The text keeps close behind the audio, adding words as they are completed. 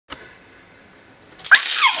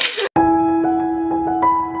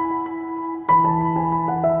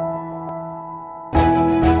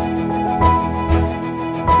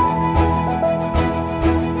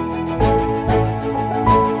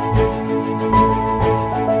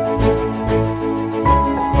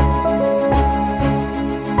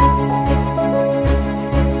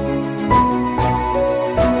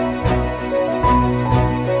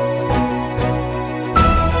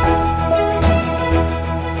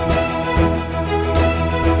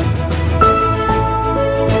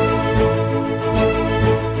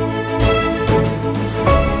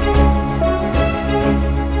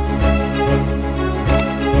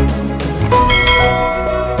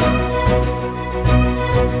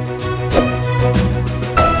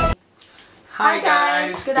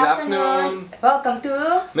Good afternoon. Welcome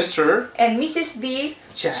to Mr. and Mrs. B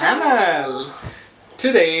Channel.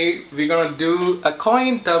 Today we're gonna do a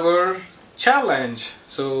coin tower challenge.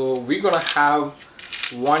 So we're gonna have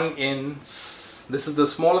 1 yen. This is the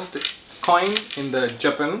smallest coin in the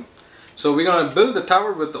Japan. So we're gonna build the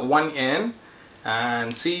tower with 1 yen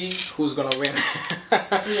and see who's gonna win.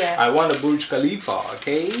 Yes. I want a Burj Khalifa.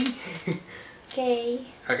 Okay. Okay.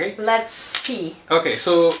 Okay. Let's see. Okay.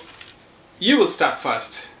 So you will start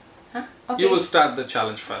first. Huh? Okay. You will start the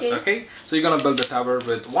challenge first. Okay. So you're gonna build the tower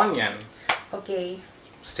with 1 yen. Okay.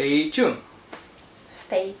 Stay tuned.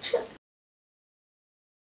 Stay tuned.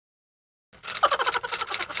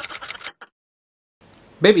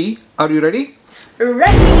 Baby, are you ready?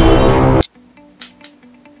 Ready.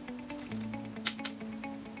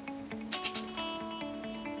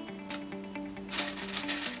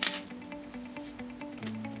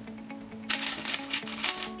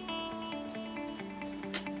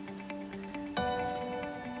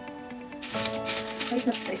 Why is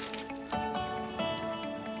not straight?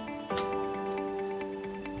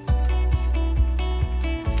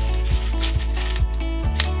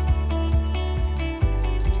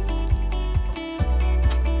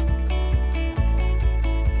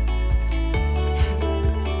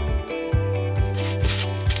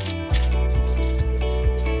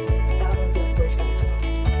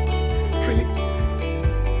 Really?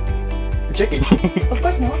 Checking. Of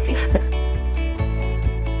course not. It's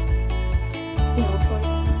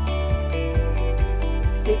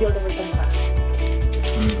they build the Burj Khalifa.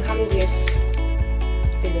 How many years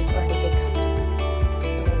building or they take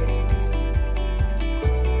to build this?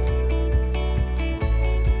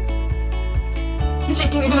 He's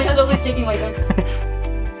shaking. My hands also shaking. My God.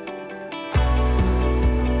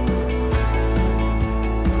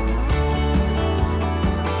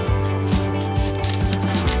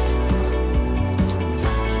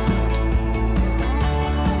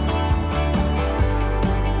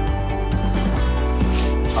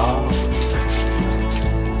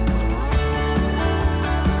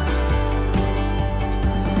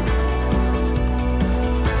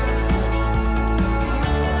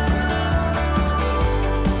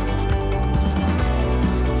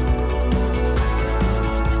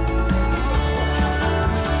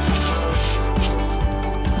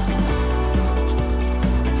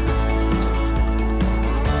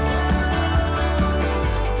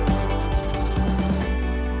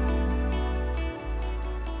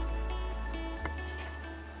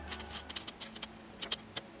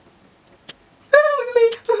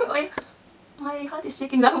 My heart is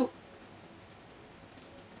shaking now.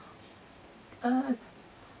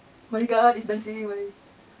 My God, it's dancing. I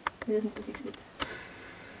just need to fix it.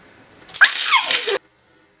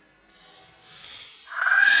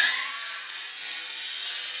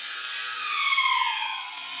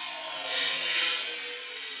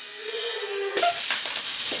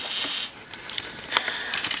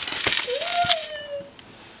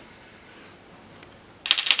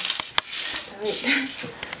 Wait.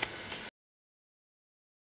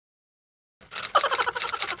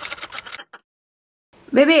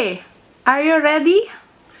 Baby, are you ready?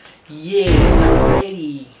 Yeah, I'm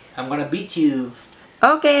ready. I'm gonna beat you.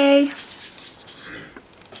 Okay.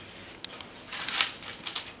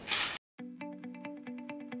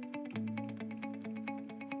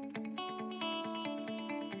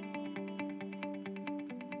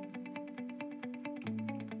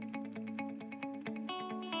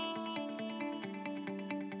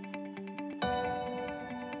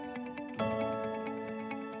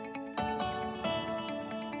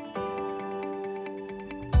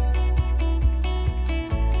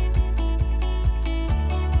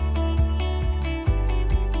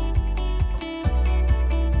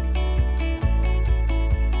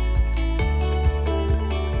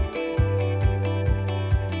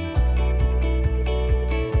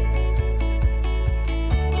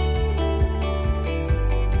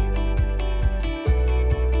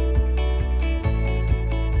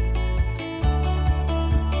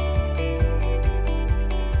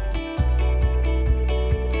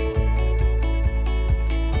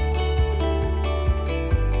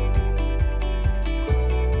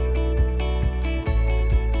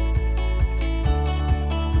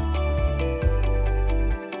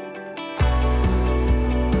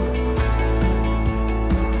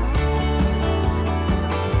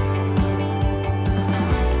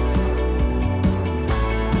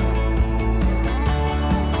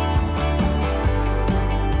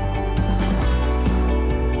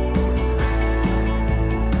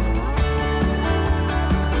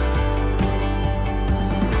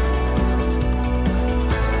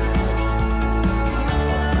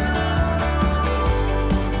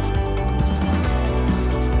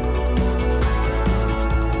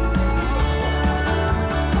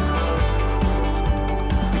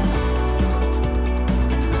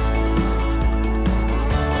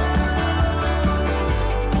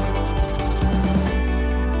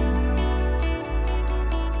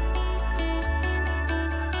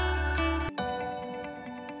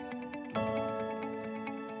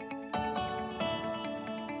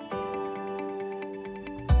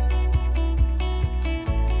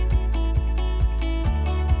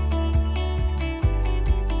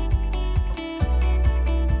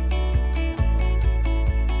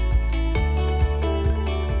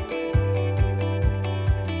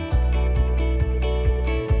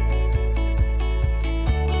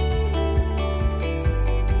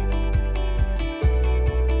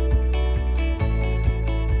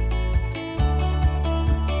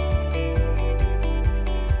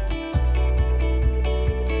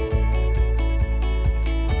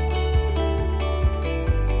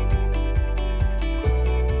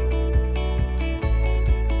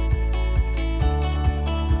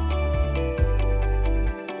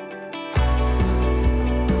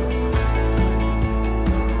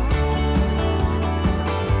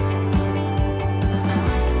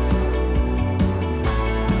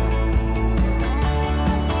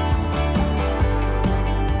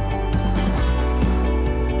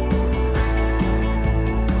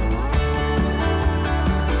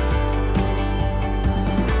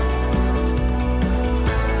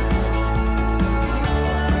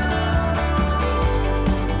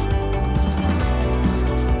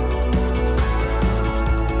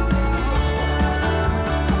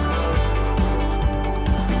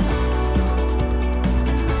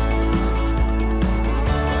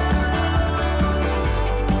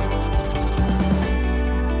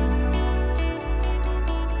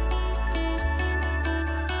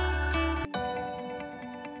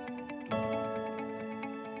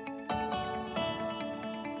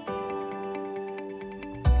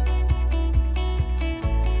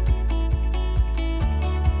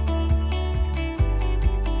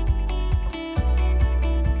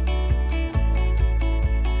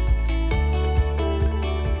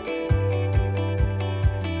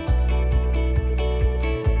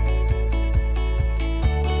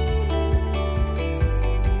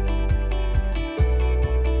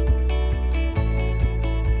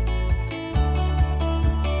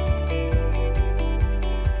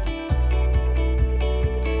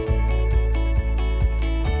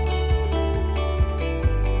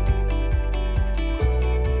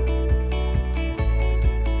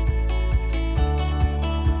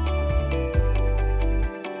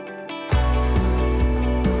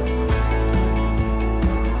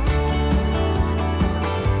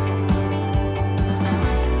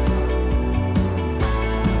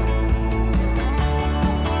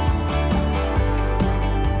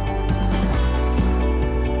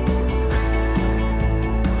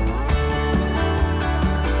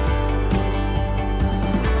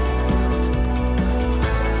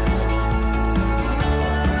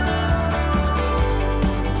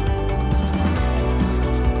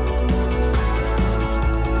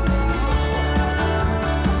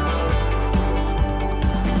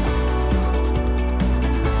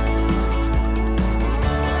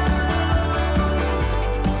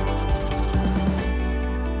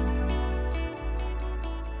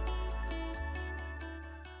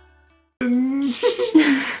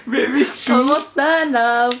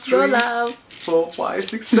 on, love. Go, 3, love. 4, 5,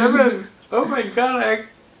 6, 7. Oh my god, I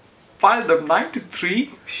piled up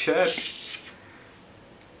 93. Shit.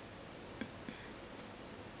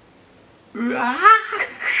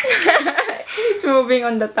 It's moving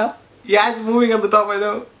on the top. Yeah, it's moving on the top, I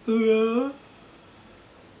know.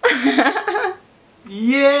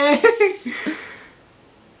 Yay!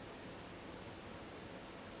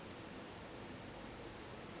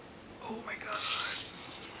 Oh my god.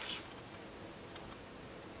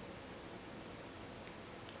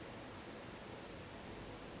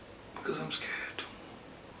 Because I'm scared.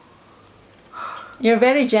 You're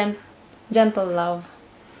very gentle, love.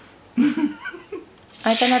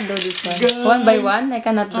 I cannot do this one. Guys, one by one, I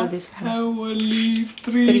cannot do this I one. have only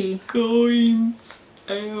 3 coins.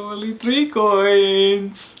 I have only 3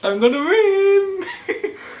 coins. I'm gonna win.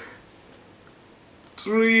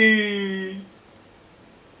 3.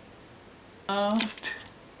 Last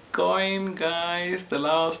coin, guys. The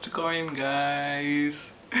last coin,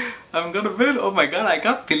 guys. I'm gonna build. Oh my god, I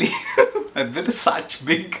can't believe I built such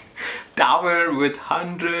big tower with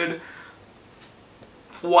 100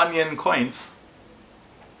 1 yen coins.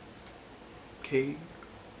 Okay.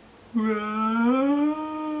 Right.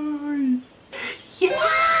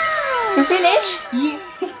 Yeah! You finish?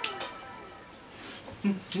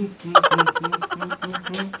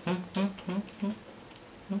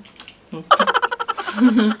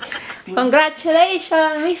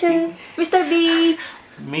 Congratulations, Mr. B.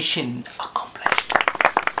 Mission accomplished.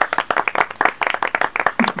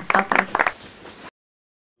 Okay.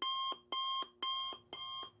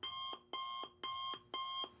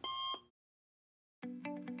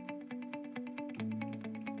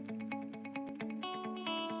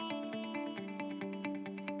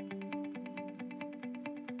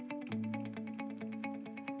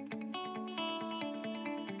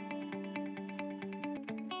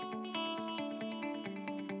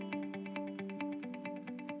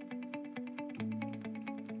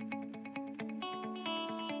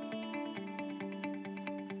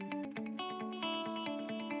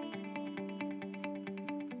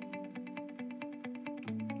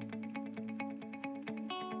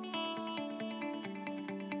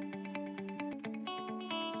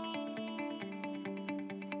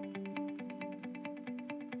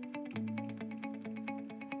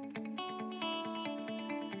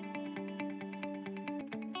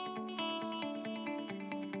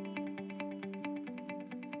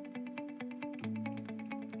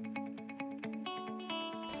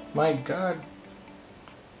 My god.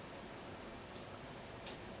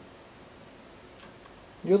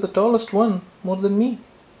 You're the tallest one, more than me.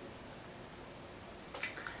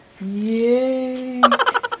 Yay!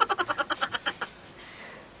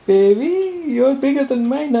 Baby, you're bigger than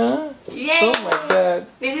mine, huh? Yay! Oh my god.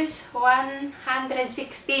 This is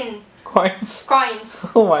 116 Coins. coins.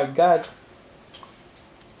 Oh my god.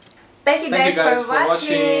 Thank you guys, for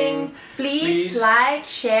watching. Please like,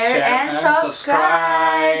 share, and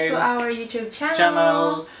subscribe to our YouTube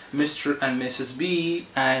channel. Mr. and Mrs. B,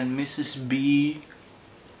 and Mrs. B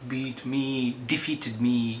beat me, defeated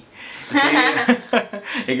me.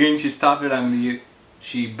 Again, she started and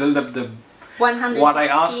she built up the 116 what I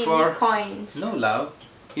asked for. coins. No, love.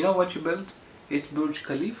 You know what you built? It's Burj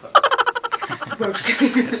Khalifa. Burj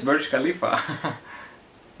Khalifa. It's Burj Khalifa.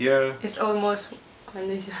 Yeah. It's almost on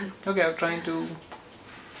this one. Okay, I'm trying to.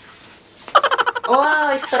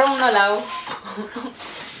 Wow, strong na love.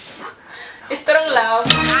 Strong love.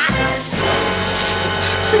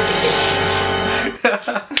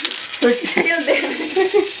 Still there.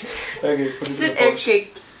 Okay, put it It's in an the pouch.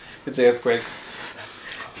 earthquake. It's an earthquake.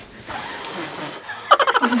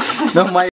 No, my